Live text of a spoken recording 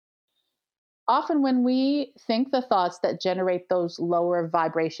Often, when we think the thoughts that generate those lower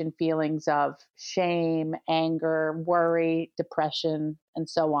vibration feelings of shame, anger, worry, depression, and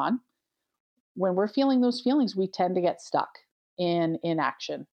so on, when we're feeling those feelings, we tend to get stuck in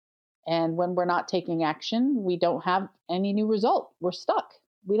inaction. And when we're not taking action, we don't have any new result. We're stuck.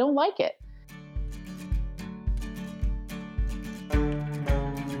 We don't like it.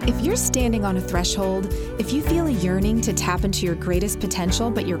 If you're standing on a threshold, if you feel a yearning to tap into your greatest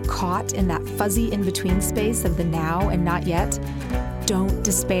potential, but you're caught in that fuzzy in-between space of the now and not yet, don't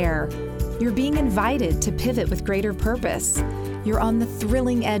despair. You're being invited to pivot with greater purpose. You're on the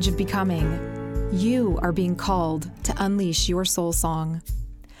thrilling edge of becoming. You are being called to unleash your soul song.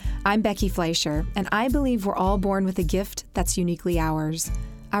 I'm Becky Fleischer, and I believe we're all born with a gift that's uniquely ours,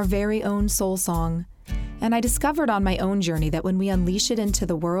 our very own soul song. And I discovered on my own journey that when we unleash it into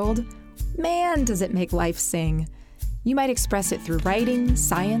the world, man, does it make life sing. You might express it through writing,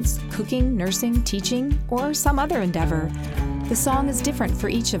 science, cooking, nursing, teaching, or some other endeavor. The song is different for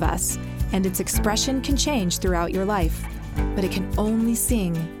each of us, and its expression can change throughout your life. But it can only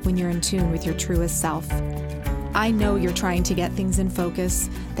sing when you're in tune with your truest self. I know you're trying to get things in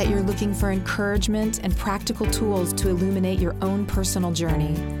focus, that you're looking for encouragement and practical tools to illuminate your own personal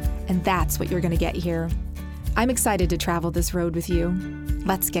journey. And that's what you're going to get here. I'm excited to travel this road with you.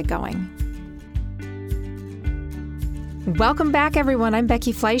 Let's get going. Welcome back, everyone. I'm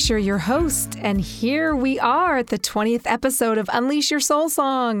Becky Fleischer, your host, and here we are at the 20th episode of Unleash Your Soul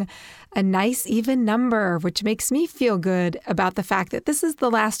Song, a nice even number, which makes me feel good about the fact that this is the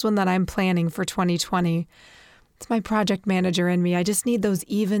last one that I'm planning for 2020. It's my project manager in me. I just need those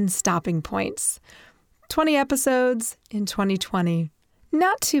even stopping points. 20 episodes in 2020.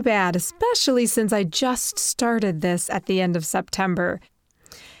 Not too bad, especially since I just started this at the end of September.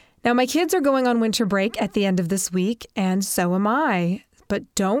 Now, my kids are going on winter break at the end of this week, and so am I. But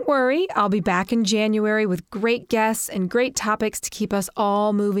don't worry, I'll be back in January with great guests and great topics to keep us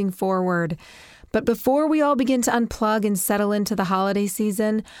all moving forward. But before we all begin to unplug and settle into the holiday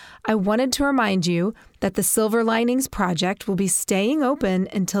season, I wanted to remind you that the Silver Linings Project will be staying open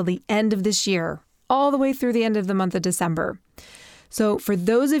until the end of this year, all the way through the end of the month of December. So for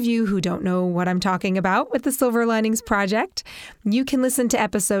those of you who don't know what I'm talking about with the Silver Linings Project, you can listen to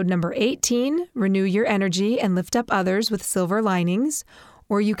episode number 18, Renew Your Energy and Lift Up Others with Silver Linings,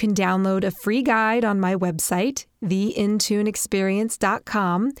 or you can download a free guide on my website,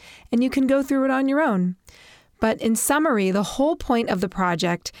 theintuneexperience.com, and you can go through it on your own. But in summary, the whole point of the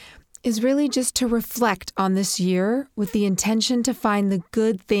project is really just to reflect on this year with the intention to find the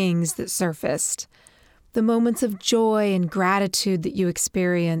good things that surfaced, the moments of joy and gratitude that you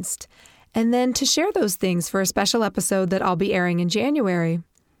experienced, and then to share those things for a special episode that I'll be airing in January.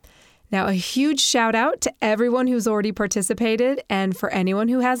 Now, a huge shout out to everyone who's already participated, and for anyone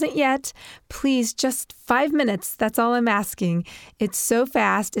who hasn't yet, please just 5 minutes. That's all I'm asking. It's so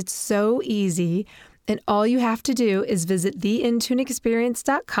fast. It's so easy. And all you have to do is visit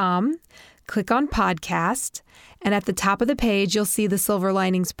theintuneexperience.com, click on podcast, and at the top of the page, you'll see the Silver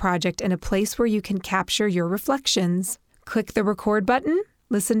Linings Project and a place where you can capture your reflections. Click the record button,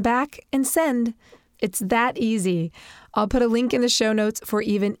 listen back, and send. It's that easy. I'll put a link in the show notes for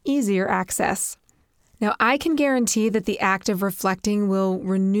even easier access. Now, I can guarantee that the act of reflecting will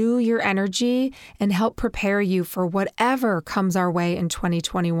renew your energy and help prepare you for whatever comes our way in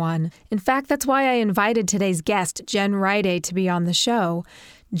 2021. In fact, that's why I invited today's guest, Jen Riday, to be on the show.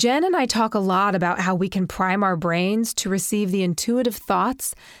 Jen and I talk a lot about how we can prime our brains to receive the intuitive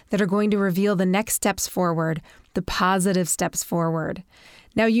thoughts that are going to reveal the next steps forward, the positive steps forward.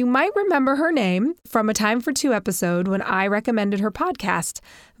 Now, you might remember her name from a Time for Two episode when I recommended her podcast,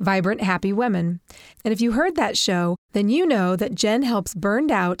 Vibrant Happy Women. And if you heard that show, then you know that Jen helps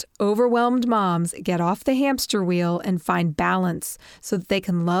burned out, overwhelmed moms get off the hamster wheel and find balance so that they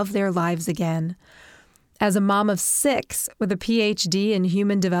can love their lives again. As a mom of 6 with a PhD in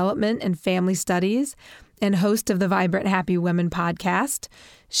human development and family studies and host of the Vibrant Happy Women podcast,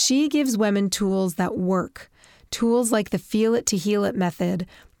 she gives women tools that work. Tools like the Feel It to Heal It method,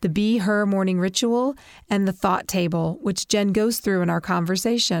 the Be Her morning ritual, and the thought table, which Jen goes through in our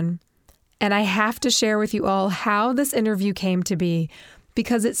conversation. And I have to share with you all how this interview came to be,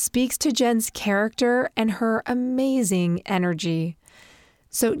 because it speaks to Jen's character and her amazing energy.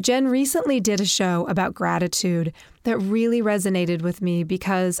 So Jen recently did a show about gratitude that really resonated with me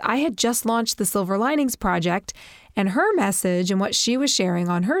because I had just launched the Silver Linings Project, and her message and what she was sharing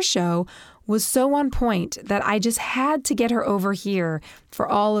on her show was so on point that I just had to get her over here for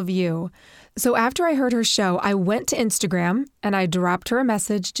all of you. So after I heard her show, I went to Instagram and I dropped her a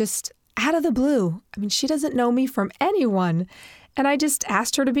message just out of the blue. I mean, she doesn't know me from anyone. And I just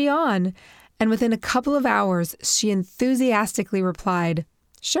asked her to be on. And within a couple of hours, she enthusiastically replied,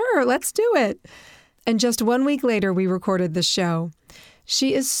 "Sure, let's do it." And just 1 week later, we recorded the show.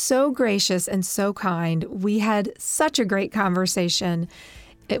 She is so gracious and so kind. We had such a great conversation.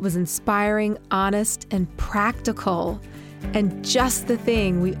 It was inspiring, honest, and practical, and just the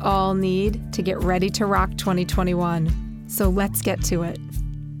thing we all need to get ready to rock 2021. So let's get to it.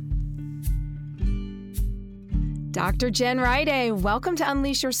 Dr. Jen Riday, welcome to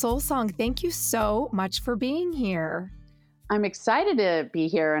Unleash Your Soul Song. Thank you so much for being here. I'm excited to be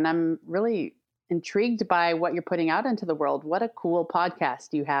here, and I'm really intrigued by what you're putting out into the world. What a cool podcast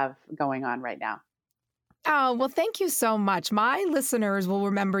you have going on right now. Oh, well, thank you so much. My listeners will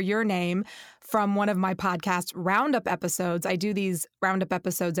remember your name from one of my podcast roundup episodes. I do these roundup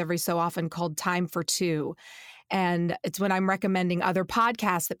episodes every so often called Time for Two. And it's when I'm recommending other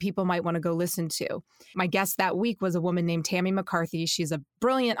podcasts that people might want to go listen to. My guest that week was a woman named Tammy McCarthy. She's a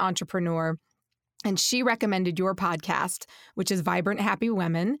brilliant entrepreneur. And she recommended your podcast, which is Vibrant Happy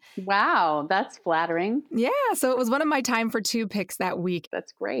Women. Wow, that's flattering. Yeah, so it was one of my Time for Two picks that week.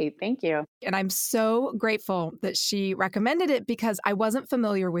 That's great. Thank you. And I'm so grateful that she recommended it because I wasn't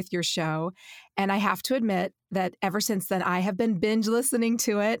familiar with your show. And I have to admit that ever since then, I have been binge listening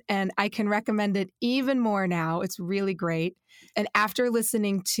to it, and I can recommend it even more now. It's really great. And after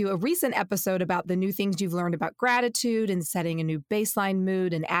listening to a recent episode about the new things you've learned about gratitude and setting a new baseline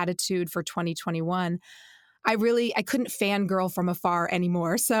mood and attitude for 2021, I couldn't fangirl from afar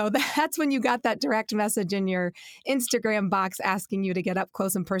anymore. So that's when you got that direct message in your Instagram box asking you to get up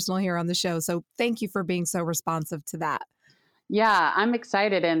close and personal here on the show. So thank you for being so responsive to that. Yeah, I'm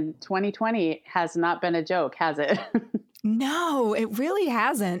excited. And 2020 has not been a joke, has it? No, it really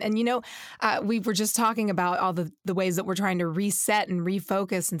hasn't. And, we were just talking about all the ways that we're trying to reset and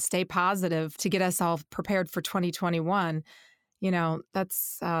refocus and stay positive to get us all prepared for 2021.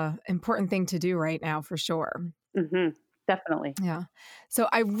 That's an important thing to do right now for sure. Mm-hmm. Definitely. Yeah. So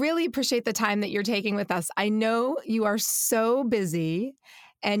I really appreciate the time that you're taking with us. I know you are so busy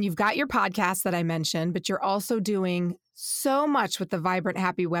and you've got your podcast that I mentioned, but you're also doing so much with the Vibrant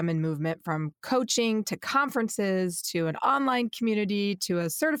Happy Women movement, from coaching to conferences to an online community to a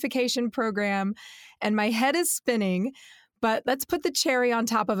certification program. And my head is spinning, but let's put the cherry on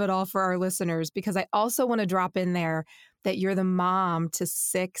top of it all for our listeners, because I also want to drop in there that you're the mom to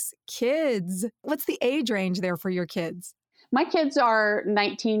 6 kids. What's the age range there for your kids? My kids are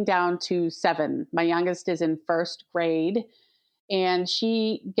 19 down to 7. My youngest is in first grade, and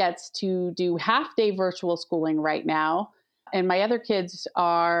she gets to do half-day virtual schooling right now. And my other kids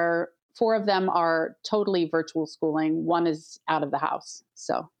 4 of them are totally virtual schooling. One is out of the house.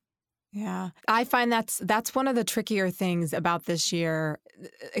 So, yeah, I find that's one of the trickier things about this year.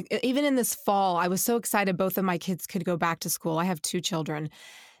 Even in this fall, I was so excited both of my kids could go back to school. I have 2 children,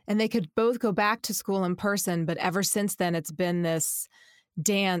 and they could both go back to school in person. But ever since then, it's been this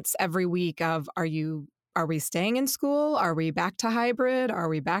dance every week of, are we staying in school? Are we back to hybrid? Are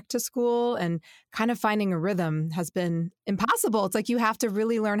we back to school? And kind of finding a rhythm has been impossible. It's like you have to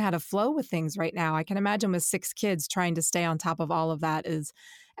really learn how to flow with things right now. I can imagine with 6 kids, trying to stay on top of all of that is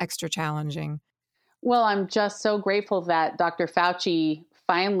extra challenging. Well, I'm just so grateful that Dr. Fauci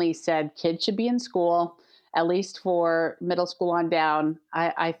finally said kids should be in school, at least for middle school on down.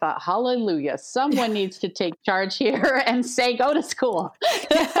 I thought, hallelujah, someone needs to take charge here and say, go to school.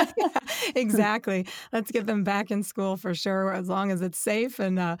 Yeah, exactly. Let's get them back in school for sure, as long as it's safe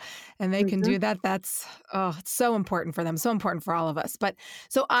and they can do that. That's it's so important for them, so important for all of us. But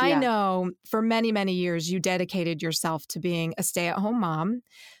so I know for many, many years you dedicated yourself to being a stay-at-home mom.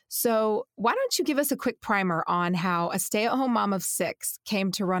 So why don't you give us a quick primer on how a stay-at-home mom of 6 came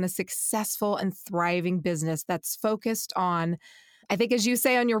to run a successful and thriving business that's focused on, I think as you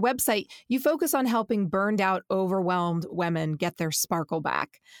say on your website, you focus on helping burned out, overwhelmed women get their sparkle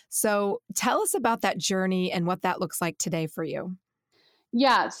back. So tell us about that journey and what that looks like today for you.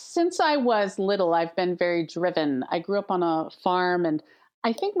 Yeah, since I was little, I've been very driven. I grew up on a farm, and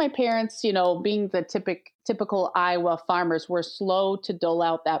I think my parents, being the typical Iowa farmers, were slow to dole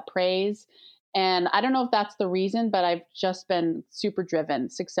out that praise. And I don't know if that's the reason, but I've just been super driven,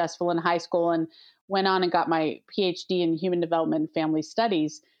 successful in high school, and went on and got my PhD in human development and family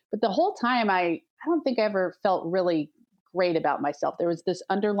studies. But the whole time, I don't think I ever felt really great about myself. There was this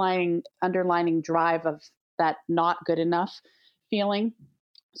underlining drive of that not good enough feeling.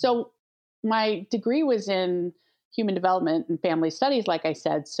 So my degree was in human development and family studies, like I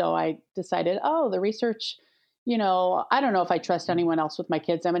said. So I decided, the research, I don't know if I trust anyone else with my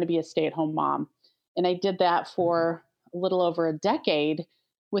kids. I'm going to be a stay-at-home mom. And I did that for a little over a decade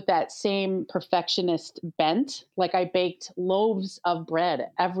with that same perfectionist bent. Like I baked loaves of bread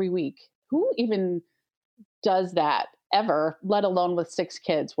every week who even does that ever, let alone with 6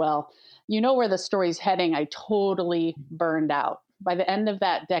 kids? Well, you know where the story's heading. I totally burned out. By the end of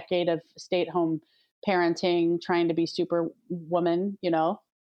that decade of stay at home parenting, trying to be superwoman,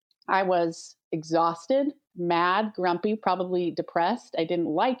 I was exhausted, mad, grumpy, probably depressed. I didn't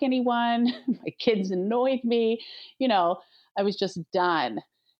like anyone. My kids annoyed me. You know, I was just done.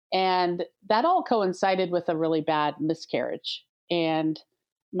 And that all coincided with a really bad miscarriage. And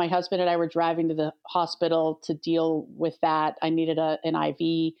my husband and I were driving to the hospital to deal with that. I needed an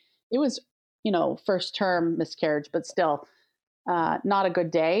IV. It was, first term miscarriage, but still not a good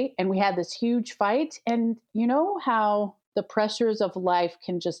day. And we had this huge fight. And you know how the pressures of life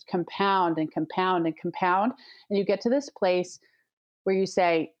can just compound and compound and compound. And you get to this place where you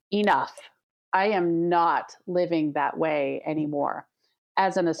say, enough. I am not living that way anymore.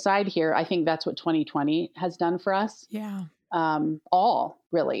 As an aside here, I think that's what 2020 has done for us. Yeah. All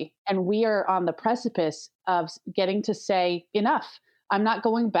really. And we are on the precipice of getting to say, enough. I'm not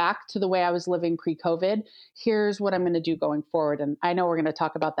going back to the way I was living pre-COVID. Here's what I'm going to do going forward. And I know we're going to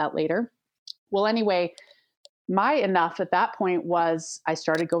talk about that later. Well, anyway, my enough at that point was I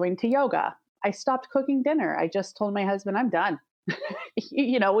started going to yoga. I stopped cooking dinner. I just told my husband, I'm done.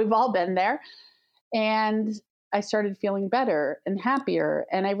 We've all been there. And I started feeling better and happier.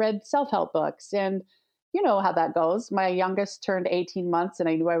 And I read self-help books. And you know how that goes. My youngest turned 18 months and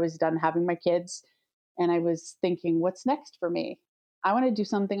I knew I was done having my kids. And I was thinking, what's next for me? I want to do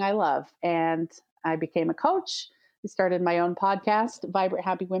something I love. And I became a coach. I started my own podcast, Vibrant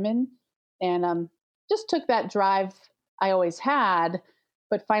Happy Women. And just took that drive I always had,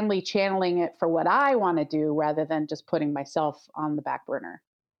 but finally channeling it for what I want to do rather than just putting myself on the back burner.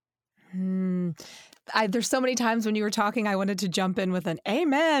 There's so many times when you were talking, I wanted to jump in with an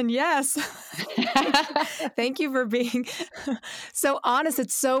amen. Yes. Thank you for being so honest.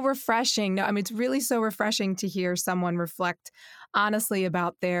 It's so refreshing. No, I mean, it's really so refreshing to hear someone reflect honestly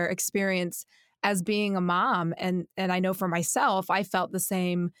about their experience as being a mom. And I know for myself, I felt the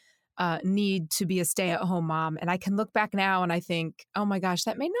same need to be a stay-at-home mom. And I can look back now and I think, oh my gosh,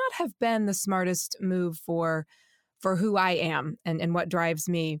 that may not have been the smartest move for who I am and what drives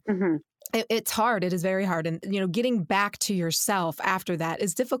me. Mm-hmm. It's hard. It is very hard. And, getting back to yourself after that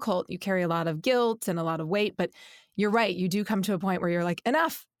is difficult. You carry a lot of guilt and a lot of weight, but you're right. You do come to a point where you're like,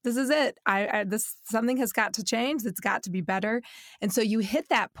 enough. This is it. Something has got to change. It's got to be better. And so you hit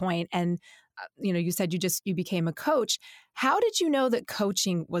that point and, you said you became a coach. How did you know that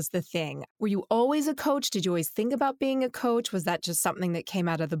coaching was the thing? Were you always a coach? Did you always think about being a coach? Was that just something that came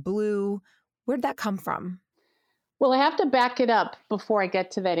out of the blue? Where'd that come from? Well, I have to back it up before I get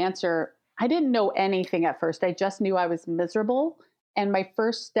to that answer. I didn't know anything at first. I just knew I was miserable. And my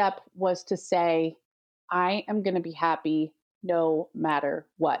first step was to say, I am going to be happy no matter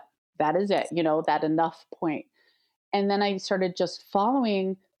what. That is it, that enough point. And then I started just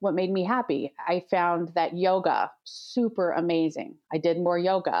following what made me happy. I found that yoga, super amazing. I did more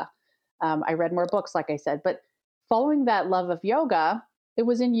yoga. I read more books, like I said. But following that love of yoga, it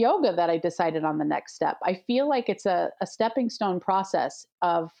was in yoga that I decided on the next step. I feel like it's a stepping stone process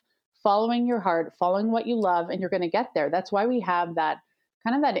of following your heart, following what you love, and you're going to get there. That's why we have that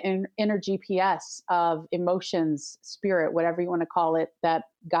kind of that inner GPS of emotions, spirit, whatever you want to call it, that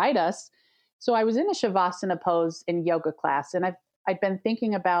guide us. So I was in a Shavasana pose in yoga class, and I'd been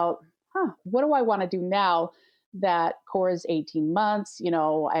thinking about, what do I want to do now that Cora's 18 months?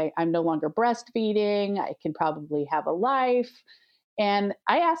 I'm no longer breastfeeding. I can probably have a life. And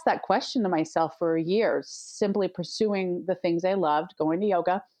I asked that question to myself for years, simply pursuing the things I loved, going to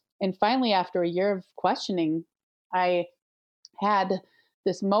yoga. And finally, after a year of questioning, I had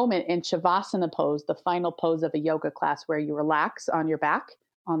this moment in Shavasana pose, the final pose of a yoga class where you relax on your back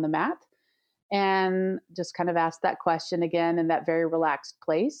on the mat, and just kind of asked that question again in that very relaxed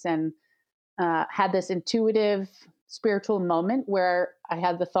place, and had this intuitive spiritual moment where I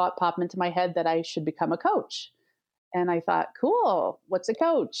had the thought pop into my head that I should become a coach. And I thought, cool, what's a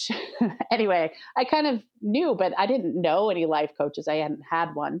coach? Anyway, I kind of knew, but I didn't know any life coaches. I hadn't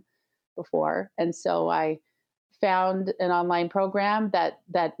had one before. And so I found an online program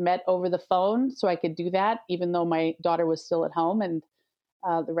that met over the phone so I could do that, even though my daughter was still at home. And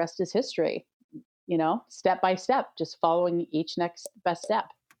the rest is history, step by step, just following each next best step.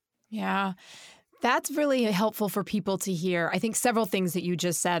 Yeah. That's really helpful for people to hear. I think several things that you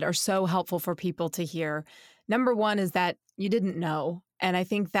just said are so helpful for people to hear. Number one is that you didn't know. And I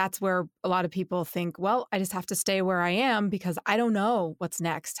think that's where a lot of people think, well, I just have to stay where I am because I don't know what's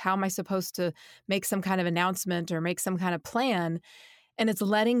next. How am I supposed to make some kind of announcement or make some kind of plan? And it's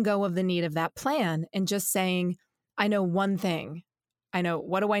letting go of the need of that plan and just saying, I know one thing. I know,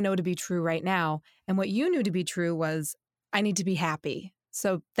 what do I know to be true right now? And what you knew to be true was, I need to be happy.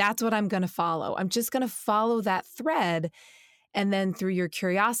 So that's what I'm going to follow. I'm just going to follow that thread. And then through your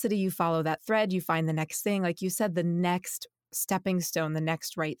curiosity, you follow that thread, you find the next thing. Like you said, the next stepping stone, the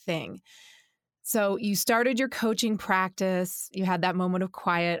next right thing. So you started your coaching practice. You had that moment of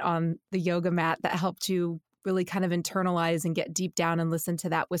quiet on the yoga mat that helped you really kind of internalize and get deep down and listen to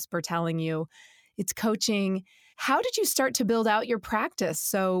that whisper telling you it's coaching. How did you start to build out your practice?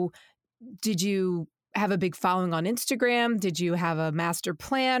 So did you have a big following on Instagram? Did you have a master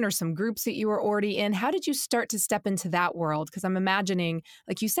plan or some groups that you were already in? How did you start to step into that world? Because I'm imagining,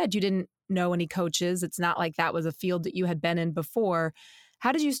 like you said, you didn't know any coaches. It's not like that was a field that you had been in before.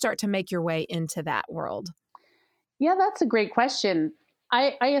 How did you start to make your way into that world? Yeah, that's a great question.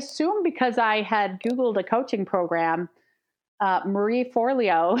 I assume because I had Googled a coaching program, Marie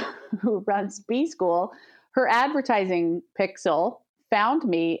Forleo, who runs B School, her advertising pixel found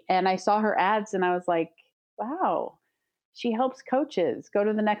me and I saw her ads and I was like, wow, she helps coaches go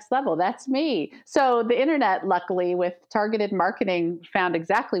to the next level. That's me. So the internet, luckily, with targeted marketing, found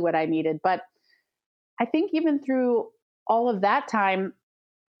exactly what I needed. But I think even through all of that time,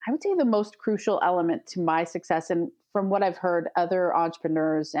 I would say the most crucial element to my success, and from what I've heard other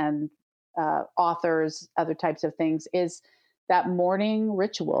entrepreneurs and authors, other types of things, is that morning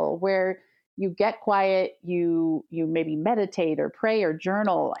ritual where you get quiet, you maybe meditate or pray or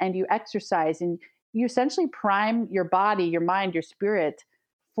journal, and you exercise, and you essentially prime your body, your mind, your spirit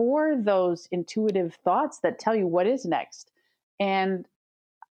for those intuitive thoughts that tell you what is next. And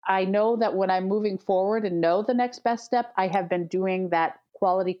I know that when I'm moving forward and know the next best step, I have been doing that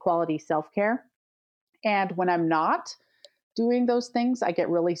quality self care. And when I'm not doing those things, I get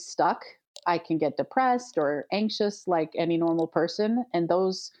really stuck. I can get depressed or anxious like any normal person. And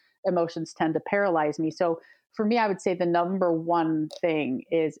those emotions tend to paralyze me. So for me, I would say the number one thing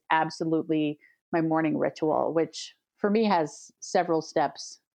is absolutely my morning ritual, which for me has several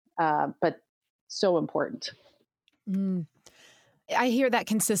steps, but so important. Mm. I hear that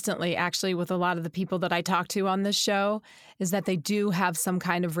consistently, actually, with a lot of the people that I talk to on this show, is that they do have some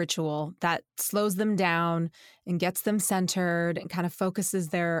kind of ritual that slows them down and gets them centered and kind of focuses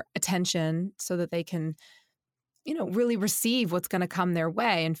their attention so that they can, really receive what's going to come their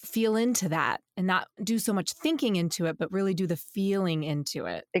way and feel into that and not do so much thinking into it, but really do the feeling into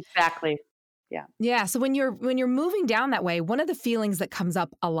it. Exactly. Yeah. Yeah. So when you're moving down that way, one of the feelings that comes up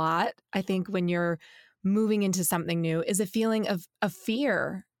a lot, I think, when you're moving into something new is a feeling of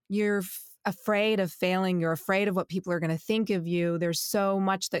fear. You're afraid of failing. You're afraid of what people are going to think of you. There's so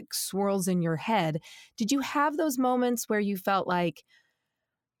much that swirls in your head. Did you have those moments where you felt like,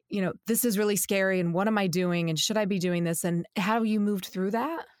 this is really scary and what am I doing and should I be doing this? And how you moved through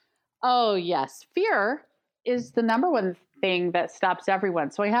that? Oh, yes. Fear is the number one thing that stops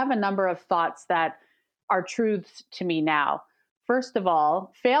everyone. So I have a number of thoughts that are truths to me now. First of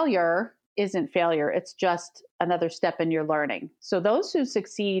all, failure isn't failure. It's just another step in your learning. So those who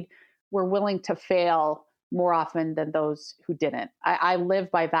succeed were willing to fail more often than those who didn't. I live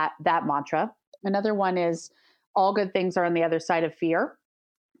by that mantra. Another one is all good things are on the other side of fear.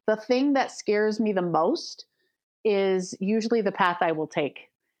 The thing that scares me the most is usually the path I will take.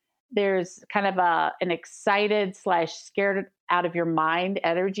 There's kind of an excited / scared out of your mind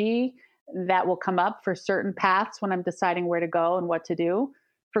energy that will come up for certain paths when I'm deciding where to go and what to do.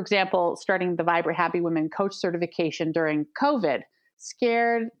 For example, starting the Vibrant Happy Women coach certification during COVID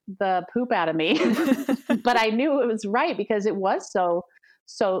scared the poop out of me, but I knew it was right because it was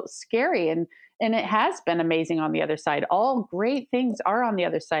so scary, and it has been amazing on the other side. All great things are on the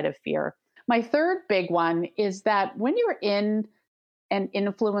other side of fear. My third big one is that when you're in an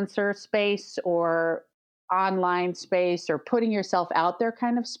influencer space or online space or putting yourself out there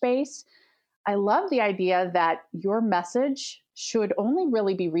kind of space, I love the idea that your message should only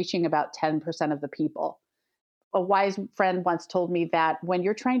really be reaching about 10% of the people. A wise friend once told me that when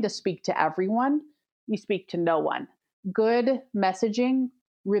you're trying to speak to everyone, you speak to no one. Good messaging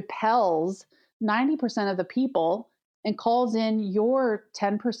repels 90% of the people and calls in your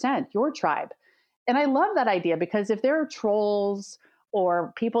 10%, your tribe. And I love that idea because if there are trolls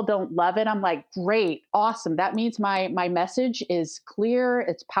or people don't love it, I'm like, great, awesome. That means my message is clear,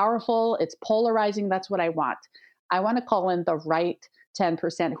 it's powerful, it's polarizing. That's what I want. I want to call in the right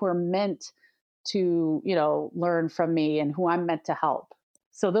 10% who are meant to, learn from me and who I'm meant to help.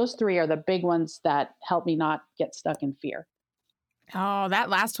 So those three are the big ones that help me not get stuck in fear. Oh, that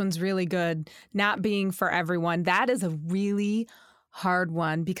last one's really good. Not being for everyone. That is a really hard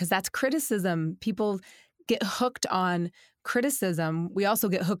one because that's criticism. People get hooked on criticism, we also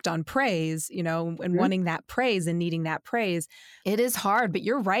get hooked on praise, and wanting that praise and needing that praise. It is hard, but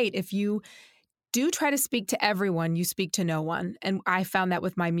you're right. If you do try to speak to everyone, you speak to no one. And I found that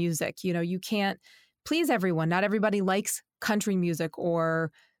with my music. You can't please everyone. Not everybody likes country music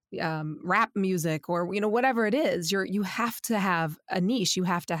or rap music or, whatever it is. You have to have a niche. You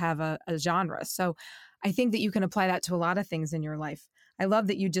have to have a genre. So I think that you can apply that to a lot of things in your life. I love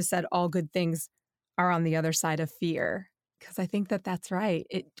that you just said all good things are on the other side of fear, because I think that that's right.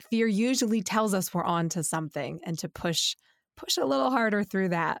 Fear usually tells us we're on to something, and to push a little harder through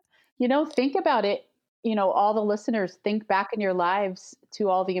that. Think about it. All the listeners, think back in your lives to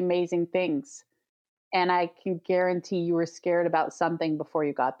all the amazing things. And I can guarantee you were scared about something before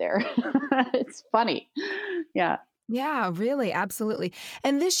you got there. It's funny. Yeah. Yeah, really. Absolutely.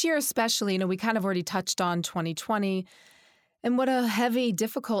 And this year, especially, we kind of already touched on 2020 and what a heavy,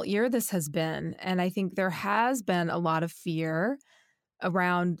 difficult year this has been. And I think there has been a lot of fear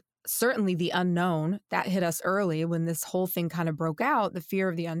around certainly the unknown that hit us early when this whole thing kind of broke out, the fear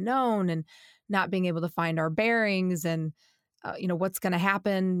of the unknown and not being able to find our bearings and, what's going to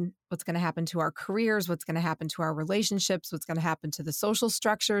happen to our careers, what's going to happen to our relationships, what's going to happen to the social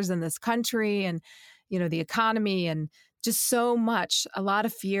structures in this country and, the economy and just so much, a lot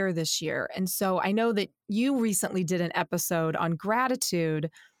of fear this year. And so I know that you recently did an episode on gratitude,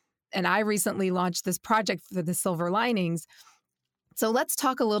 and I recently launched this project for the Silver Linings. So let's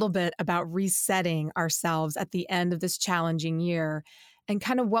talk a little bit about resetting ourselves at the end of this challenging year and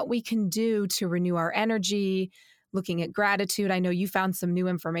kind of what we can do to renew our energy, looking at gratitude. I know you found some new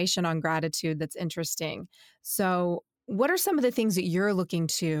information on gratitude that's interesting. So what are some of the things that you're looking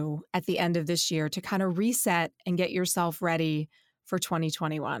to at the end of this year to kind of reset and get yourself ready for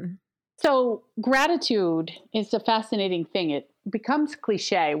 2021? So gratitude is a fascinating thing. It becomes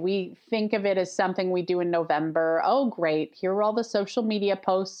cliche. We think of it as something we do in November. Oh, great. Here are all the social media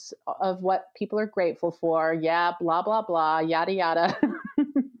posts of what people are grateful for. Yeah, blah, blah, blah, yada, yada.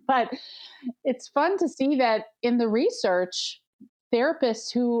 But it's fun to see that in the research,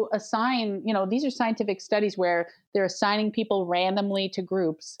 therapists who assign, these are scientific studies where they're assigning people randomly to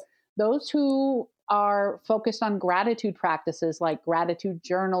groups. Those who are focused on gratitude practices like gratitude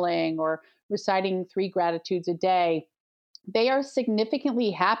journaling or reciting 3 gratitudes a day, they are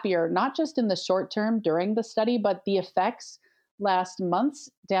significantly happier, not just in the short term during the study, but the effects last months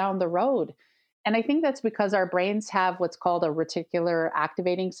down the road. And I think that's because our brains have what's called a reticular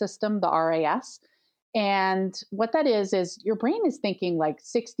activating system, the RAS. And what that is your brain is thinking like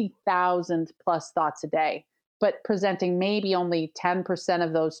 60,000 plus thoughts a day, but presenting maybe only 10%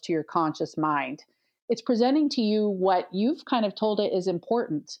 of those to your conscious mind. It's presenting to you what you've kind of told it is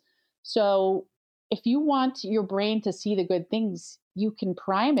important. So if you want your brain to see the good things, you can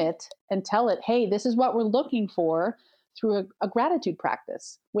prime it and tell it, hey, this is what we're looking for through a gratitude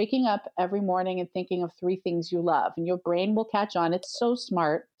practice. Waking up every morning and thinking of 3 things you love, and your brain will catch on. It's so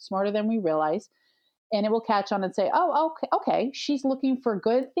smart, smarter than we realize. And it will catch on and say, oh, okay, she's looking for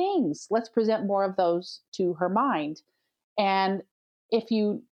good things. Let's present more of those to her mind. And if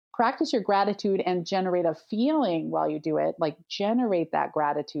you practice your gratitude and generate a feeling while you do it, like generate that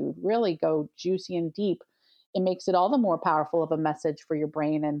gratitude, really go juicy and deep, it makes it all the more powerful of a message for your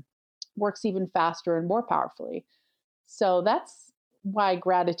brain and works even faster and more powerfully. So that's why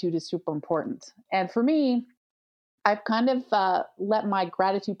gratitude is super important. And for me, I've kind of let my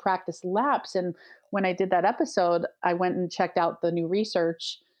gratitude practice lapse. And when I did that episode, I went and checked out the new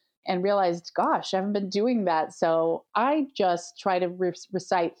research and realized, gosh, I haven't been doing that. So I just try to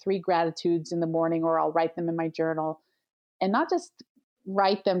recite 3 gratitudes in the morning, or I'll write them in my journal, and not just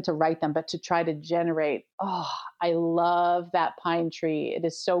write them to write them, but to try to generate, oh, I love that pine tree. It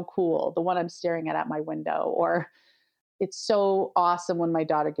is so cool. The one I'm staring at my window. Or it's so awesome when my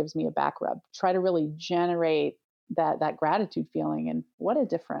daughter gives me a back rub. Try to really generate that gratitude feeling. And what a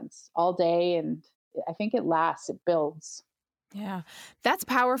difference all day. And I think it lasts, it builds. Yeah, that's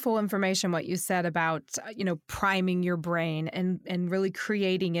powerful information, what you said about, priming your brain and really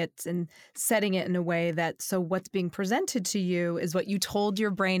creating it and setting it in a way that so what's being presented to you is what you told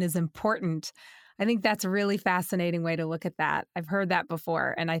your brain is important. I think that's a really fascinating way to look at that. I've heard that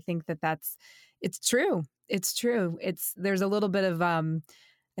before. And I think it's true. It's true. There's a little bit of,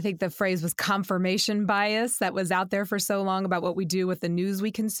 I think the phrase was confirmation bias that was out there for so long about what we do with the news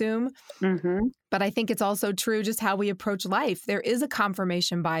we consume. Mm-hmm. But I think it's also true just how we approach life. There is a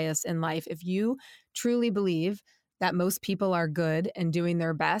confirmation bias in life. If you truly believe that most people are good and doing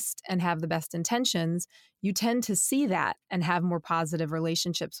their best and have the best intentions, you tend to see that and have more positive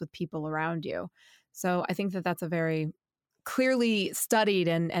relationships with people around you. So I think that that's a very clearly studied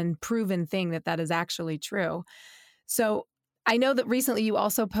and proven thing that is actually true. So I know that recently you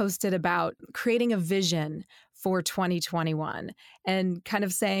also posted about creating a vision for 2021 and kind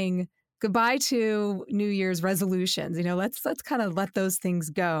of saying goodbye to New Year's resolutions. Let's kind of let those things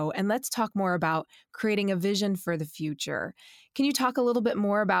go and let's talk more about creating a vision for the future. Can you talk a little bit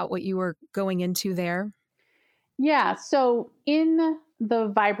more about what you were going into there? Yeah. So in the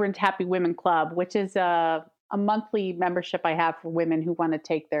Vibrant Happy Women Club, which is a monthly membership I have for women who want to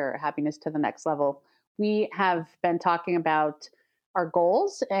take their happiness to the next level, we have been talking about our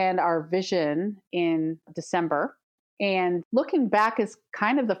goals and our vision in December. And looking back is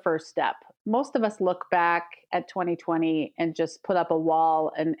kind of the first step. Most of us look back at 2020 and just put up a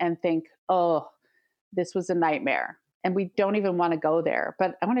wall and think, oh, this was a nightmare. And we don't even want to go there.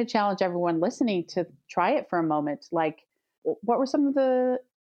 But I want to challenge everyone listening to try it for a moment. Like, what were some of the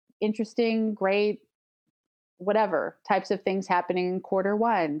interesting, great, whatever types of things happening in quarter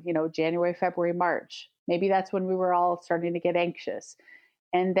one, January, February, March? Maybe that's when we were all starting to get anxious.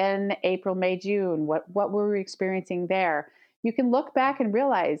 And then April, May, June, what were we experiencing there? You can look back and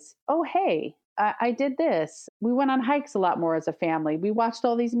realize, oh, hey, I did this. We went on hikes a lot more as a family. We watched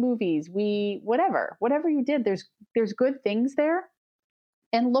all these movies. Whatever you did, there's good things there.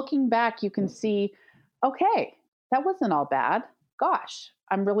 And looking back, you can see, okay, that wasn't all bad. Gosh,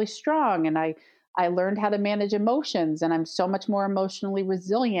 I'm really strong, and I learned how to manage emotions, and I'm so much more emotionally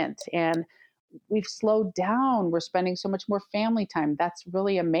resilient. And we've slowed down. We're spending so much more family time. That's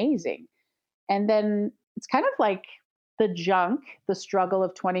really amazing. And then it's kind of like the junk, the struggle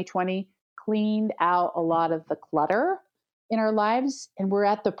of 2020 cleaned out a lot of the clutter in our lives. And we're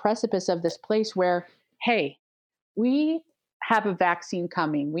at the precipice of this place where, hey, we have a vaccine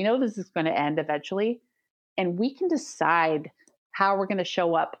coming. We know this is going to end eventually. And we can decide how we're going to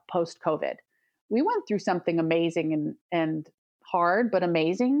show up post COVID. We went through something amazing and hard, but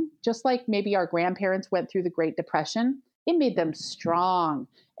amazing, just like maybe our grandparents went through the Great Depression. It made them strong.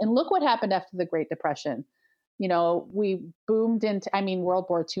 And look what happened after the Great Depression. We boomed into, World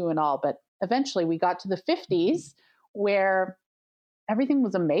War II and all, but eventually we got to the 50s where everything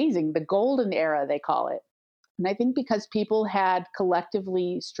was amazing, the golden era, they call it. And I think because people had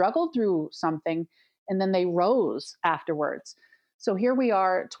collectively struggled through something and then they rose afterwards. So here we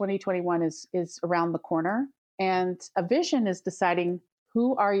are, 2021 is around the corner. And a vision is deciding,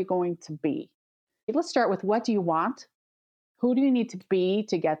 who are you going to be? Let's start with, what do you want? Who do you need to be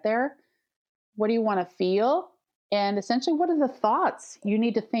to get there? What do you want to feel? And essentially, what are the thoughts you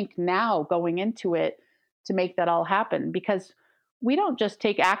need to think now going into it to make that all happen? Because we don't just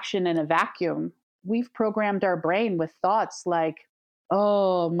take action in a vacuum. We've programmed our brain with thoughts like,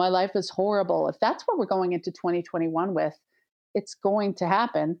 oh, my life is horrible. If that's what we're going into 2021 with, it's going to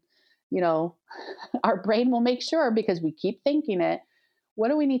happen. Our brain will make sure, because we keep thinking it. What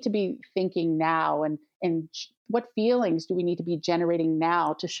do we need to be thinking now? And what feelings do we need to be generating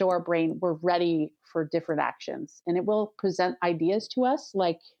now to show our brain we're ready for different actions? And it will present ideas to us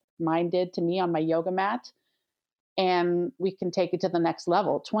like mine did to me on my yoga mat. And we can take it to the next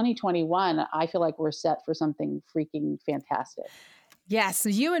level. 2021, I feel like we're set for something freaking fantastic. Yes,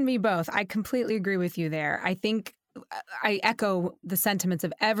 you and me both. I completely agree with you there. I think I echo the sentiments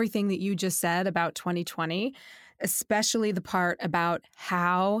of everything that you just said about 2020, especially the part about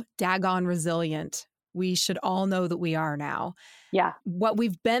how daggone resilient we should all know that we are now. Yeah. What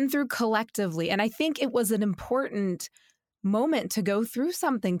we've been through collectively. And I think it was an important moment to go through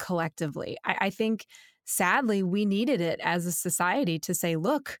something collectively. I think, sadly, we needed it as a society to say,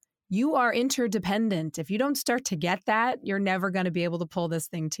 look, you are interdependent. If you don't start to get that, you're never going to be able to pull this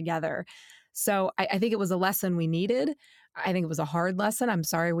thing together. So I think it was a lesson we needed. I think it was a hard lesson. I'm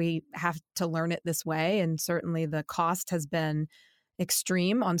sorry we have to learn it this way. And certainly the cost has been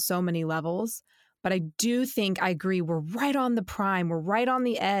extreme on so many levels. But I do think I agree. We're right on the prime. We're right on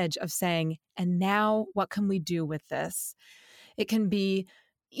the edge of saying, and now what can we do with this? It can be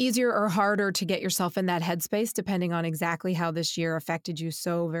easier or harder to get yourself in that headspace, depending on exactly how this year affected you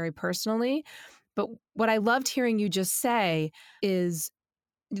so very personally. But what I loved hearing you just say is,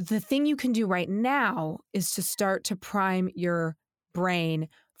 the thing you can do right now is to start to prime your brain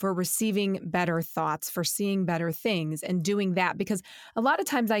for receiving better thoughts, for seeing better things and doing that. Because a lot of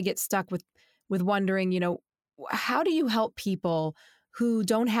times I get stuck with wondering, how do you help people who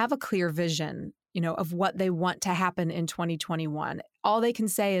don't have a clear vision, of what they want to happen in 2021? All they can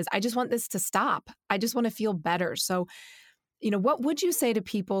say is, I just want this to stop. I just want to feel better. So, what would you say to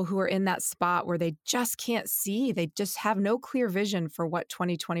people who are in that spot where they just can't see? They just have no clear vision for what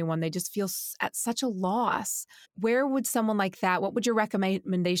 2021, they just feel at such a loss. Where would someone like that, what would your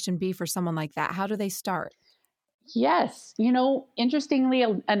recommendation be for someone like that? How do they start? Yes. Interestingly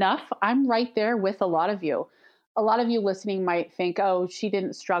enough, I'm right there with a lot of you. A lot of you listening might think, oh, she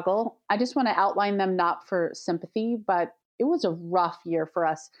didn't struggle. I just want to outline them not for sympathy, but it was a rough year for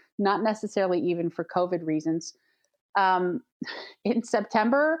us, not necessarily even for COVID reasons. Um, in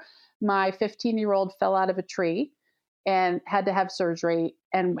September, my 15-year-old fell out of a tree and had to have surgery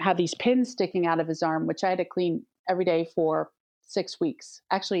and had these pins sticking out of his arm, which I had to clean every day for 6 weeks,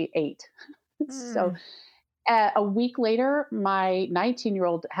 actually 8. So Mm. a week later, my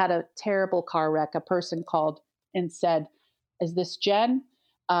 19-year-old had a terrible car wreck. A person called and said, "Is this Jen?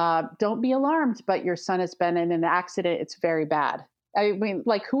 Don't be alarmed, but your son has been in an accident. It's very bad." I mean,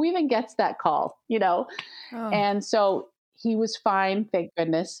 like, who even gets that call? Oh, And so he was fine, thank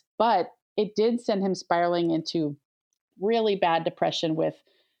goodness. But it did send him spiraling into really bad depression with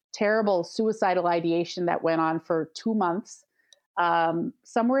terrible suicidal ideation that went on for 2 months.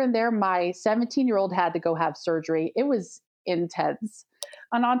 Somewhere in there, my 17-year-old had to go have surgery. It was intense.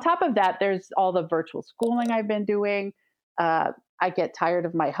 And on top of that, there's all the virtual schooling I've been doing. I get tired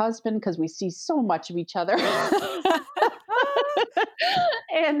of my husband because we see so much of each other.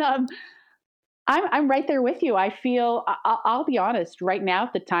 And I'm right there with you. I feel, I'll be honest, right now,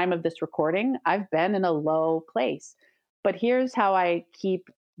 at the time of this recording, I've been in a low place. But here's how I keep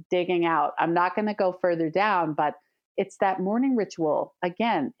digging out. I'm not going to go further down, but it's that morning ritual.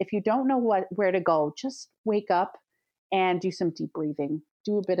 Again, if you don't know where to go, just wake up and do some deep breathing,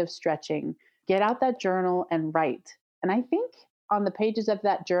 do a bit of stretching, get out that journal and write. And I think on the pages of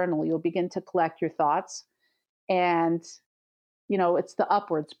that journal, you'll begin to collect your thoughts. And it's the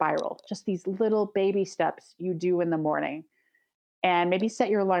upward spiral, just these little baby steps you do in the morning. And maybe set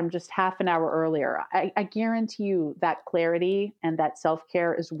your alarm just half an hour earlier. I guarantee you that clarity and that self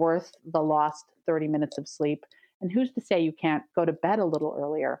care is worth the lost 30 minutes of sleep. And who's to say you can't go to bed a little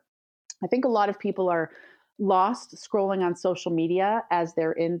earlier? I think a lot of people are lost scrolling on social media as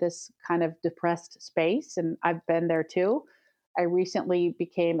they're in this kind of depressed space. And I've been there too. I recently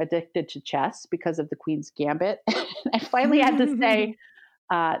became addicted to chess because of the Queen's Gambit. I finally had to say,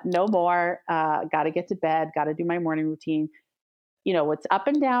 no more. Got to get to bed, got to do my morning routine. It's up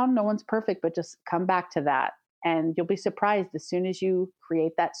and down. No one's perfect, but just come back to that. And you'll be surprised as soon as you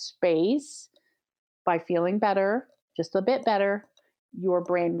create that space by feeling better, just a bit better, your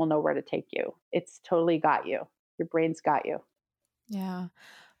brain will know where to take you. It's totally got you. Your brain's got you. yeah.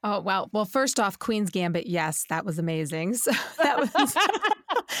 Oh, wow. Well, first off, Queen's Gambit, yes, that was amazing. So that was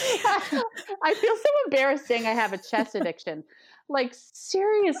I feel so embarrassed saying I have a chess addiction. Like,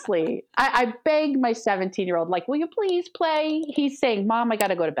 seriously, I beg my 17-year-old, like, will you please play? He's saying, Mom, I got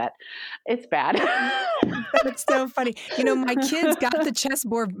to go to bed. It's bad. that's so funny. My kids got the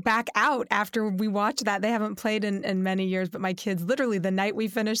chessboard back out after we watched that. They haven't played in many years, but my kids, literally the night we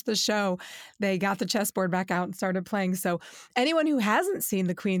finished the show, they got the chessboard back out and started playing. So anyone who hasn't seen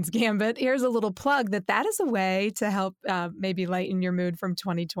the Queen's Gambit, here's a little plug that is a way to help maybe lighten your mood from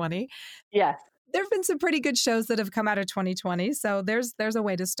 2020. Yes. There have been some pretty good shows that have come out of 2020. So there's a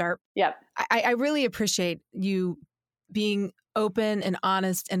way to start. Yep. I really appreciate you being open and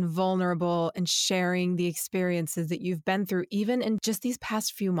honest and vulnerable and sharing the experiences that you've been through, even in just these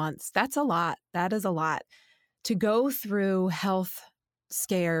past few months. That's a lot. That is a lot. To go through health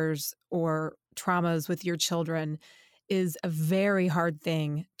scares or traumas with your children is a very hard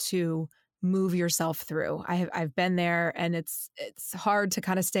thing to move yourself through. I've been there, and it's hard to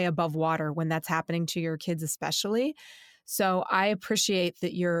kind of stay above water when that's happening to your kids, especially. So I appreciate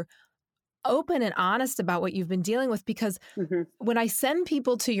that you're open and honest about what you've been dealing with, because Hmm. when I send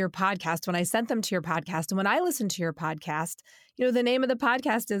people to your podcast, when I sent them to your podcast, and when I listen to your podcast, the name of the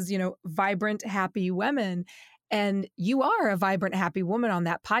podcast is, Vibrant Happy Women. And you are a vibrant, happy woman on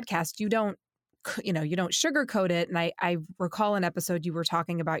that podcast. You don't sugarcoat it. And I recall an episode you were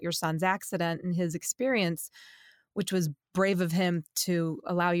talking about your son's accident and his experience, which was brave of him to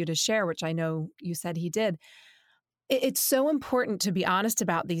allow you to share, which I know you said he did. It's so important to be honest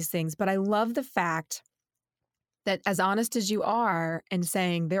about these things, but I love the fact that, as honest as you are and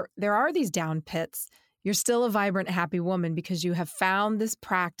saying there are these down pits, you're still a vibrant, happy woman because you have found this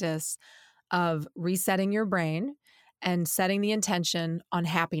practice of resetting your brain and setting the intention on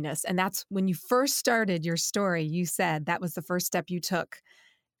happiness. And that's when you first started your story, you said that was the first step you took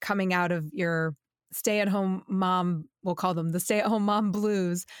coming out of your stay-at-home mom, we'll call them the stay-at-home mom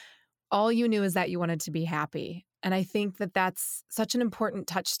blues. All you knew is that you wanted to be happy. And I think that that's such an important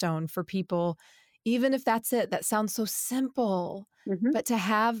touchstone for people, even if that's it. That sounds so simple, Hmm. but to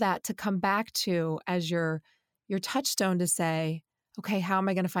have that to come back to as your touchstone to say, okay, how am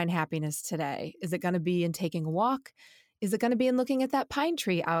I going to find happiness today? Is it going to be in taking a walk? Is it going to be in looking at that pine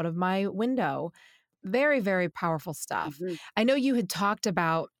tree out of my window? Very, very powerful stuff. Mhm. I know you had talked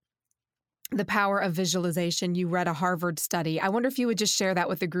about the power of visualization. You read a Harvard study. I wonder if you would just share that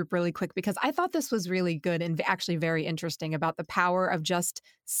with the group really quick, because I thought this was really good and actually very interesting about the power of just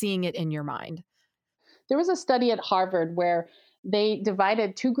seeing it in your mind. There was a study at Harvard where they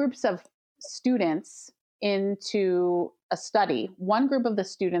divided two groups of students into a study. One group of the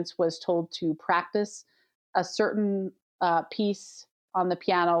students was told to practice a certain piece on the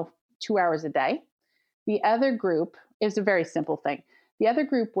piano 2 hours a day. The other group is a very simple thing. The other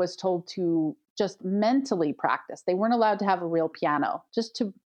group was told to just mentally practice. They weren't allowed to have a real piano, just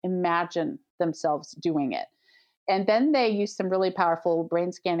to imagine themselves doing it. And then they used some really powerful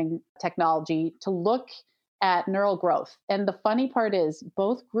brain scanning technology to look at neural growth. And the funny part is,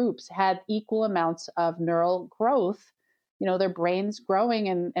 both groups had equal amounts of neural growth, their brains growing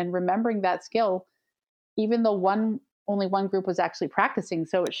and remembering that skill, even though only one group was actually practicing.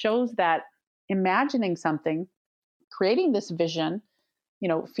 So it shows that imagining something, creating this vision,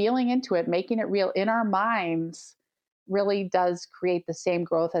 feeling into it, making it real in our minds really does create the same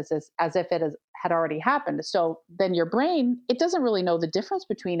growth as if it had already happened. So then your brain, it doesn't really know the difference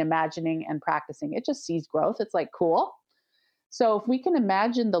between imagining and practicing. It just sees growth. It's like, cool. So if we can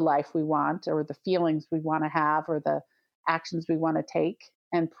imagine the life we want, or the feelings we want to have, or the actions we want to take,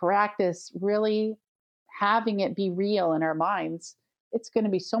 and practice really having it be real in our minds, it's going to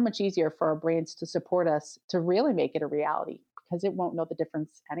be so much easier for our brains to support us to really make it a reality, because it won't know the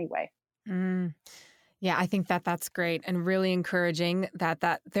difference anyway. Mm. Yeah, I think that that's great and really encouraging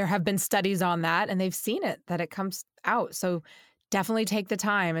that there have been studies on that and they've seen it, that it comes out. So definitely take the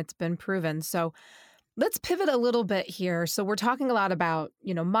time. It's been proven. So let's pivot a little bit here. So we're talking a lot about,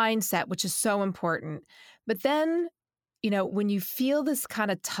 mindset, which is so important. But then, when you feel this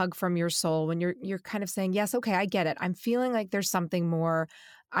kind of tug from your soul, when you're kind of saying, yes, okay, I get it. I'm feeling like there's something more.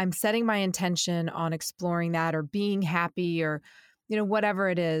 I'm setting my intention on exploring that, or being happy, or, whatever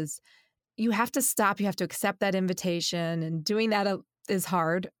it is. You have to stop. You have to accept that invitation, and doing that is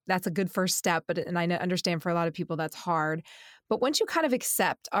hard. That's a good first step, and I understand for a lot of people that's hard. But once you kind of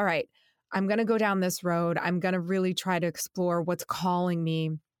accept, all right, I'm going to go down this road. I'm going to really try to explore what's calling me.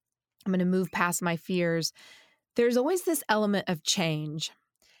 I'm going to move past my fears. There's always this element of change,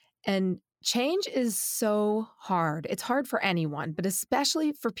 and change is so hard. It's hard for anyone, but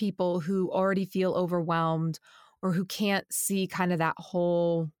especially for people who already feel overwhelmed or who can't see kind of that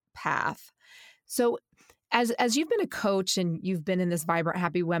whole path. So as you've been a coach and you've been in this Vibrant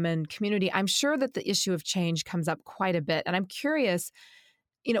Happy Women community, I'm sure that the issue of change comes up quite a bit. And I'm curious,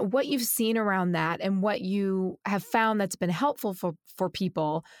 what you've seen around that and what you have found that's been helpful for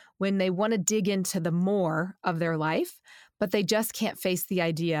people when they want to dig into the more of their life, but they just can't face the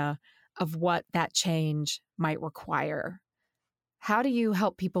idea of what that change might require. How do you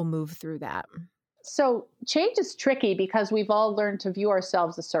help people move through that? So change is tricky because we've all learned to view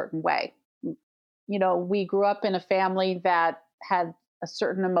ourselves a certain way. We grew up in a family that had a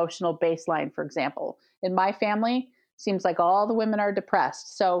certain emotional baseline, for example. In my family, seems like all the women are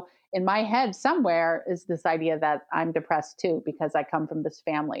depressed. So in my head, somewhere is this idea that I'm depressed too, because I come from this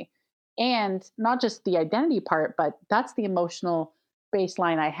family. And not just the identity part, but that's the emotional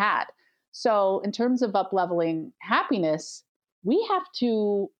baseline I had. So in terms of up leveling happiness, we have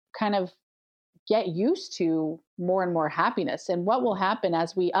to kind of get used to more and more happiness. And what will happen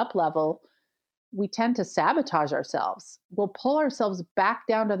as we up level, we tend to sabotage ourselves. We'll pull ourselves back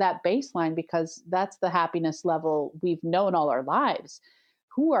down to that baseline because that's the happiness level we've known all our lives.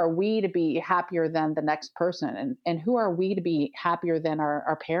 Who are we to be happier than the next person? And who are we to be happier than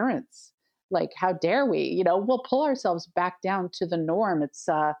our parents? Like, how dare we? We'll pull ourselves back down to the norm. It's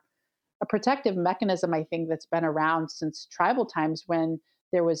a protective mechanism, I think, that's been around since tribal times, when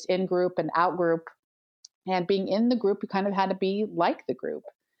there was in group and out group. And being in the group, you kind of had to be like the group.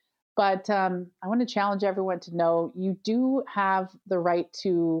 But I want to challenge everyone to know you do have the right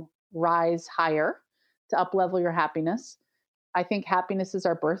to rise higher, to up level your happiness. I think happiness is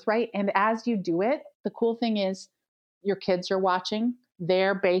our birthright. And as you do it, the cool thing is your kids are watching.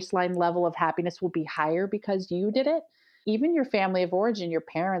 Their baseline level of happiness will be higher because you did it. Even your family of origin, your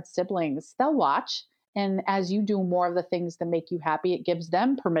parents, siblings, they'll watch. And as you do more of the things that make you happy, it gives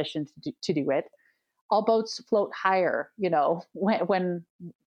them permission to do it. All boats float higher,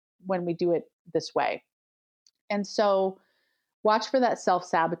 when we do it this way. And so watch for that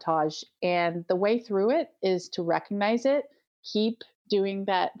self-sabotage. And the way through it is to recognize it, keep doing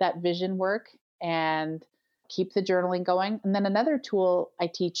that vision work, and keep the journaling going. And then another tool I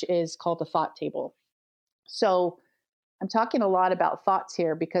teach is called a thought table. So I'm talking a lot about thoughts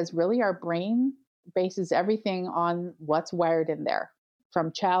here because really our brain bases everything on what's wired in there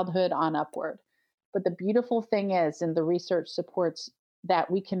from childhood on upward. But the beautiful thing is, and the research supports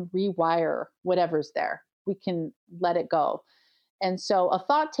that we can rewire whatever's there. We can let it go. And so a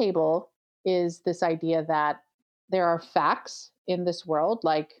thought table is this idea that there are facts in this world.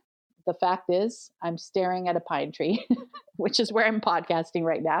 Like the fact is, I'm staring at a pine tree, which is where I'm podcasting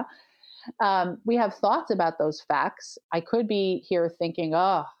right now. We have thoughts about those facts. I could be here thinking,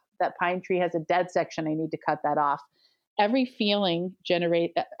 oh, that pine tree has a dead section. I need to cut that off. Every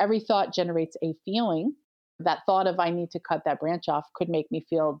thought generates a feeling. That thought of I need to cut that branch off could make me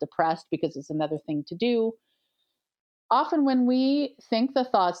feel depressed because it's another thing to do. Often when we think the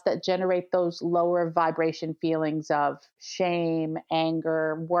thoughts that generate those lower vibration feelings of shame,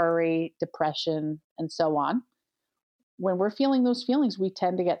 anger, worry, depression, and so on, when we're feeling those feelings, we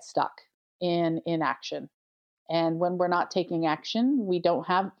tend to get stuck in inaction. And when we're not taking action, we don't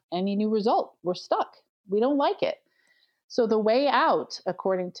have any new result. We're stuck. We don't like it. So the way out,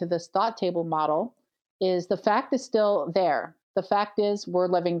 according to this thought table model, is the fact is still there. The fact is we're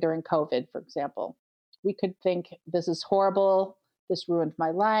living during COVID, for example. We could think this is horrible. This ruined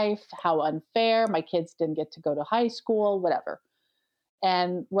my life. How unfair. My kids didn't get to go to high school, whatever.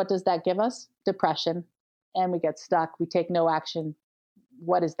 And what does that give us? Depression. And we get stuck. We take no action.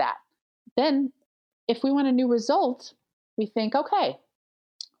 What is that? Then if we want a new result, we think, okay,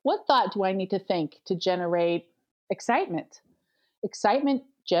 what thought do I need to think to generate excitement? Excitement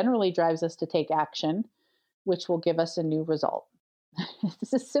generally drives us to take action, which will give us a new result.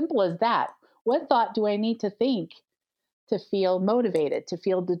 It's as simple as that. What thought do I need to think to feel motivated, to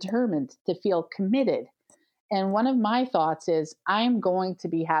feel determined, to feel committed? And one of my thoughts is, I'm going to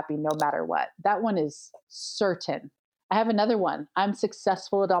be happy no matter what. That one is certain. I have another one. I'm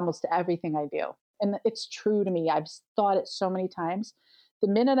successful at almost everything I do. And it's true to me. I've thought it so many times. The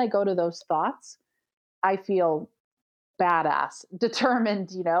minute I go to those thoughts, I feel badass,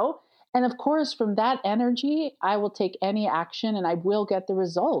 determined, And of course, from that energy, I will take any action and I will get the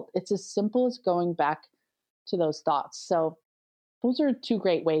result. It's as simple as going back to those thoughts. So those are two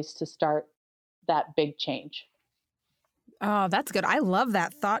great ways to start that big change. Oh, that's good. I love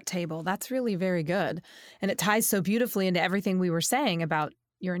that thought table. That's really very good. And it ties so beautifully into everything we were saying about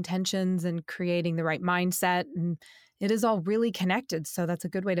your intentions and creating the right mindset. And it is all really connected. So that's a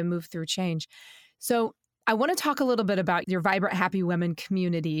good way to move through change. So I want to talk a little bit about your Vibrant Happy Women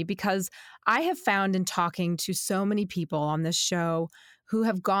community, because I have found in talking to so many people on this show who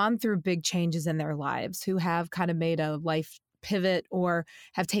have gone through big changes in their lives, who have kind of made a life pivot or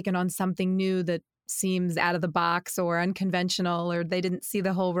have taken on something new that seems out of the box or unconventional, or they didn't see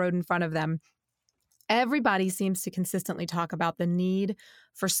the whole road in front of them. Everybody seems to consistently talk about the need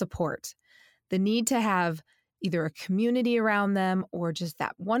for support, the need to have either a community around them or just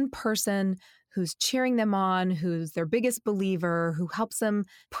that one person who's cheering them on, who's their biggest believer, who helps them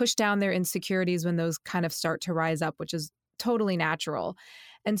push down their insecurities when those kind of start to rise up, which is totally natural.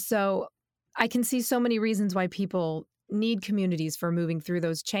 And so I can see so many reasons why people need communities for moving through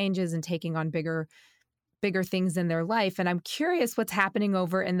those changes and taking on bigger things in their life. And I'm curious what's happening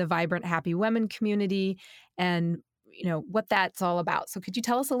over in the Vibrant Happy Women community and, what that's all about. So could you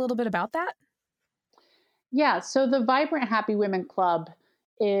tell us a little bit about that? Yeah. So the Vibrant Happy Women Club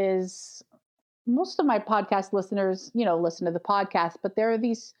is, most of my podcast listeners, listen to the podcast, but there are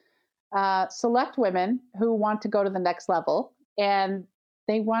these select women who want to go to the next level and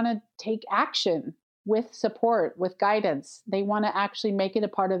they want to take action with support, with guidance. They want to actually make it a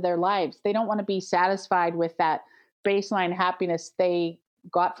part of their lives. They don't want to be satisfied with that baseline happiness they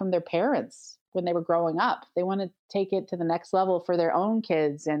got from their parents when they were growing up. They want to take it to the next level for their own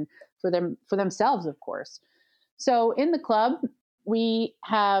kids and for themselves, of course. So in the club, we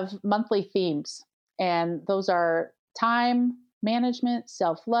have monthly themes, and those are time management,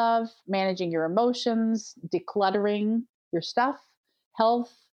 self-love, managing your emotions, decluttering your stuff,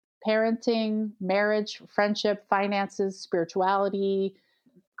 health, parenting, marriage, friendship, finances, spirituality,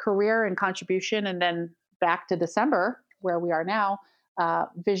 career and contribution, and then back to December, where we are now,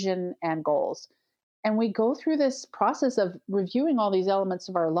 vision and goals. And we go through this process of reviewing all these elements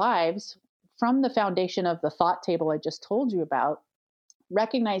of our lives from the foundation of the thought table I just told you about,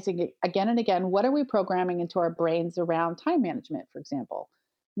 recognizing again and again, what are we programming into our brains around time management, for example?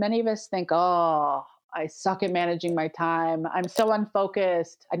 Many of us think, oh, I suck at managing my time. I'm so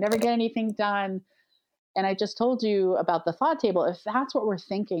unfocused. I never get anything done. And I just told you about the thought table. If that's what we're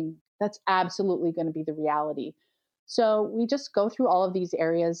thinking, that's absolutely going to be the reality. So we just go through all of these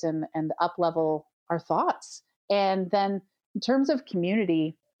areas and up level our thoughts. And then in terms of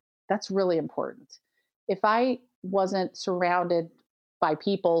community, that's really important. If I wasn't surrounded by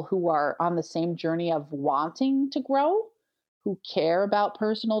people who are on the same journey of wanting to grow, who care about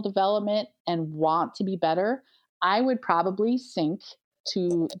personal development and want to be better, I would probably sink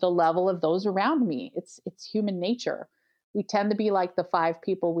to the level of those around me. It's human nature. We tend to be like the 5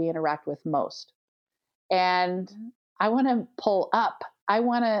 people we interact with most. And I want to pull up. I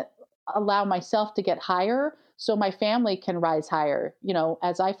want to allow myself to get higher so my family can rise higher.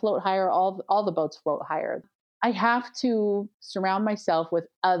 As I float higher, all the boats float higher. I have to surround myself with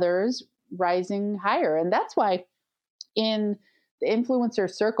others rising higher. And that's why in the influencer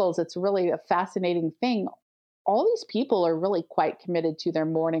circles, it's really a fascinating thing. All these people are really quite committed to their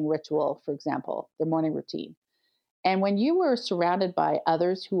morning ritual, for example, their morning routine. And when you were surrounded by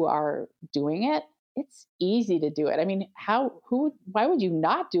others who are doing it, it's easy to do it. I mean, why would you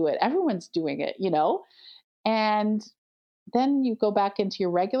not do it? Everyone's doing it, And then you go back into your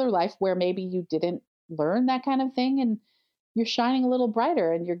regular life where maybe you didn't learn that kind of thing, and you're shining a little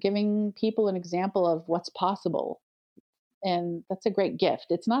brighter and you're giving people an example of what's possible. And that's a great gift.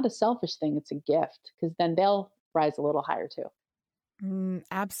 It's not a selfish thing, it's a gift, because then they'll rise a little higher too.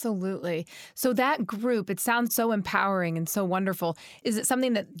 Absolutely. So that group, it sounds so empowering and so wonderful. Is it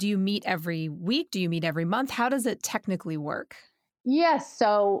something do you meet every week? Do you meet every month? How does it technically work? Yes.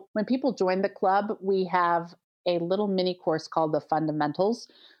 So when people join the club, we have a little mini course called the Fundamentals,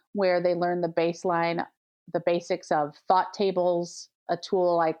 where they learn the basics of thought tables, a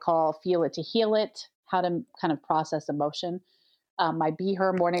tool I call Feel It to Heal It, how to kind of process emotion, my Be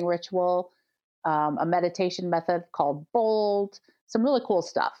Her morning ritual, a meditation method called Bold, some really cool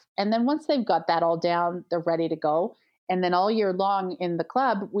stuff. And then once they've got that all down, they're ready to go. And then all year long in the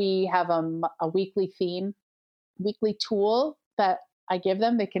club, we have a weekly theme, weekly tool that I give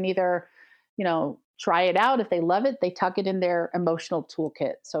them. They can either, try it out. If they love it, they tuck it in their emotional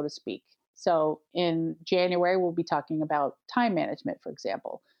toolkit, so to speak. So in January, we'll be talking about time management, for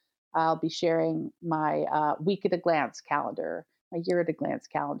example. I'll be sharing my week at a glance calendar, my year at a glance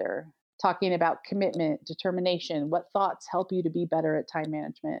calendar, talking about commitment, determination, what thoughts help you to be better at time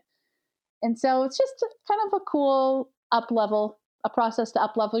management. And so it's just kind of a cool a process to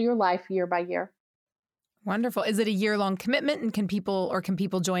up-level your life year by year. Wonderful. Is it a year-long commitment, and can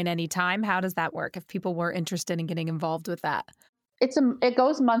people join anytime? How does that work if people were interested in getting involved with that? It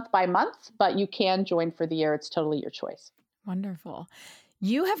goes month by month, but you can join for the year. It's totally your choice. Wonderful.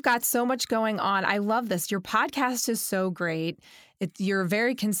 You have got so much going on. I love this. Your podcast is so great. You're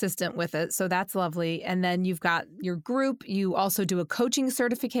very consistent with it, so that's lovely. And then you've got your group. You also do a coaching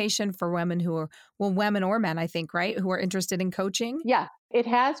certification for women women or men, I think, right, who are interested in coaching? Yeah, it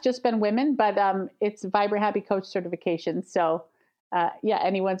has just been women, but it's Vibrant Happy Coach certification. So,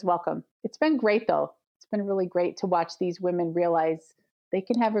 anyone's welcome. It's been great, though. It's been really great to watch these women realize they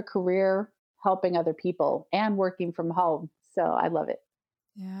can have a career helping other people and working from home. So I love it.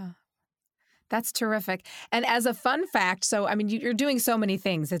 Yeah. That's terrific. And as a fun fact, so, I mean, you're doing so many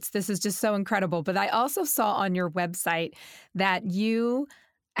things. This is just so incredible. But I also saw on your website that you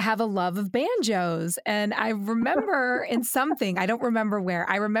have a love of banjos. And I remember in something, I don't remember where,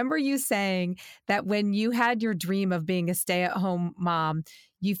 I remember you saying that when you had your dream of being a stay-at-home mom,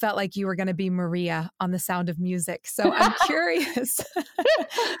 you felt like you were going to be Maria on The Sound of Music. So I'm curious,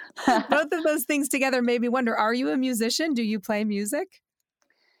 both of those things together made me wonder, are you a musician? Do you play music?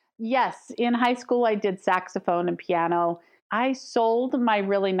 Yes. In high school, I did saxophone and piano. I sold my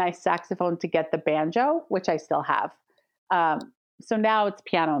really nice saxophone to get the banjo, which I still have. So now it's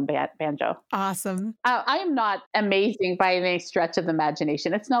piano and banjo. Awesome. I am not amazing by any stretch of the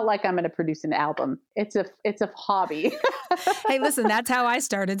imagination. It's not like I'm going to produce an album. It's a hobby. Hey, listen, that's how I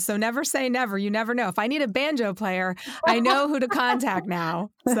started. So never say never. You never know. If I need a banjo player, I know who to contact now.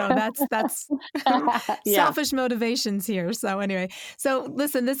 So that's selfish motivations here. So anyway, so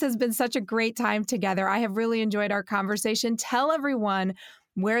listen, this has been such a great time together. I have really enjoyed our conversation. Tell everyone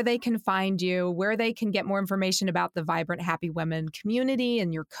where they can find you, where they can get more information about the Vibrant Happy Women community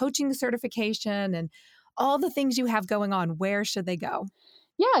and your coaching certification and all the things you have going on. Where should they go?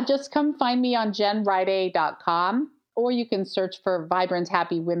 Yeah, just come find me on jenriday.com, or you can search for Vibrant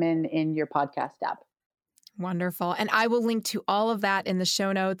Happy Women in your podcast app. Wonderful. And I will link to all of that in the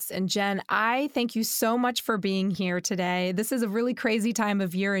show notes. And Jen, I thank you so much for being here today. This is a really crazy time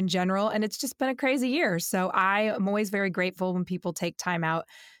of year in general, and it's just been a crazy year. So I am always very grateful when people take time out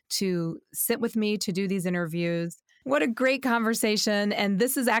to sit with me to do these interviews. What a great conversation. And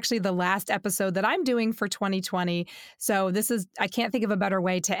this is actually the last episode that I'm doing for 2020. So I can't think of a better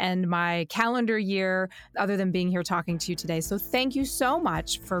way to end my calendar year other than being here talking to you today. So thank you so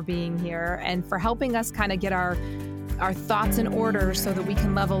much for being here and for helping us kind of get our thoughts in order so that we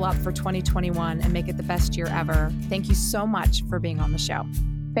can level up for 2021 and make it the best year ever. Thank you so much for being on the show.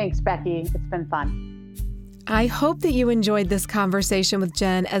 Thanks, Becky. It's been fun. I hope that you enjoyed this conversation with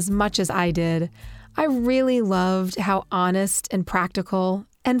Jen as much as I did. I really loved how honest and practical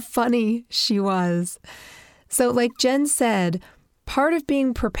and funny she was. So like Jen said, part of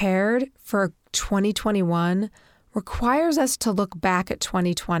being prepared for 2021 requires us to look back at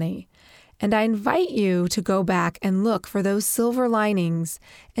 2020. And I invite you to go back and look for those silver linings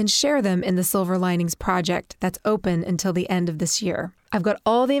and share them in the Silver Linings Project that's open until the end of this year. I've got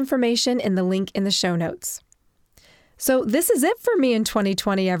all the information in the link in the show notes. So this is it for me in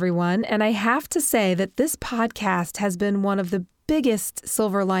 2020, everyone. And I have to say that this podcast has been one of the biggest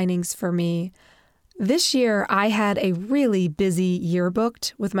silver linings for me. This year, I had a really busy year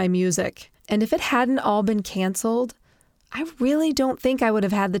booked with my music. And if it hadn't all been canceled, I really don't think I would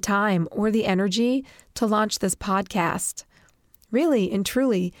have had the time or the energy to launch this podcast. Really and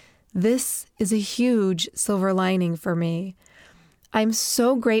truly, this is a huge silver lining for me. I'm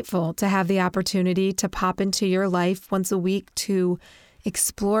so grateful to have the opportunity to pop into your life once a week to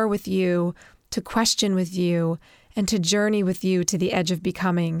explore with you, to question with you, and to journey with you to the edge of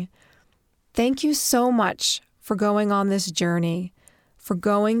becoming. Thank you so much for going on this journey, for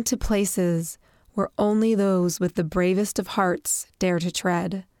going to places where only those with the bravest of hearts dare to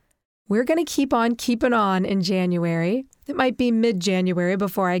tread. We're going to keep on keeping on in January. It might be mid-January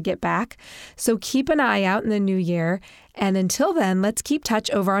before I get back, so keep an eye out in the new year. And until then, let's keep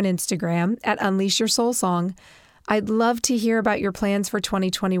touch over on Instagram at Unleash Your Soul Song. I'd love to hear about your plans for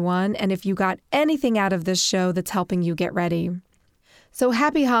 2021 and if you got anything out of this show that's helping you get ready. So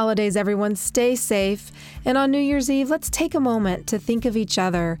happy holidays, everyone. Stay safe. And on New Year's Eve, let's take a moment to think of each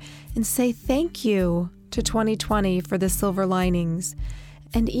other and say thank you to 2020 for the silver linings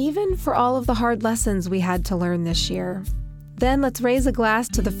and even for all of the hard lessons we had to learn this year. Then let's raise a glass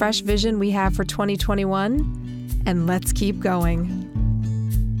to the fresh vision we have for 2021 and let's keep going.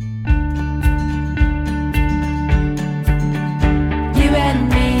 You and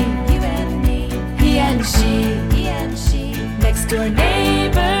me, he and she. Next door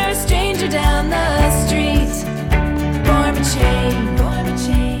neighbor, stranger down the street. Form a chain,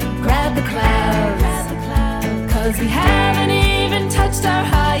 grab the clouds. 'Cause we haven't even touched our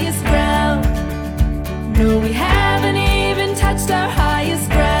highest ground. No, we haven't even touched our highest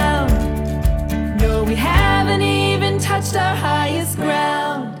ground. No, we haven't even touched our highest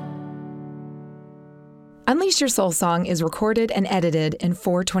ground. Unleash Your Soul Song is recorded and edited in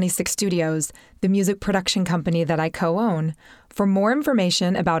 426 Studios, the music production company that I co-own. For more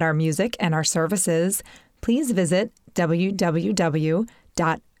information about our music and our services, please visit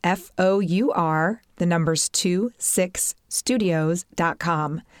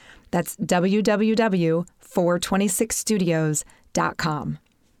www.four26studios.com. That's www.426studios.com.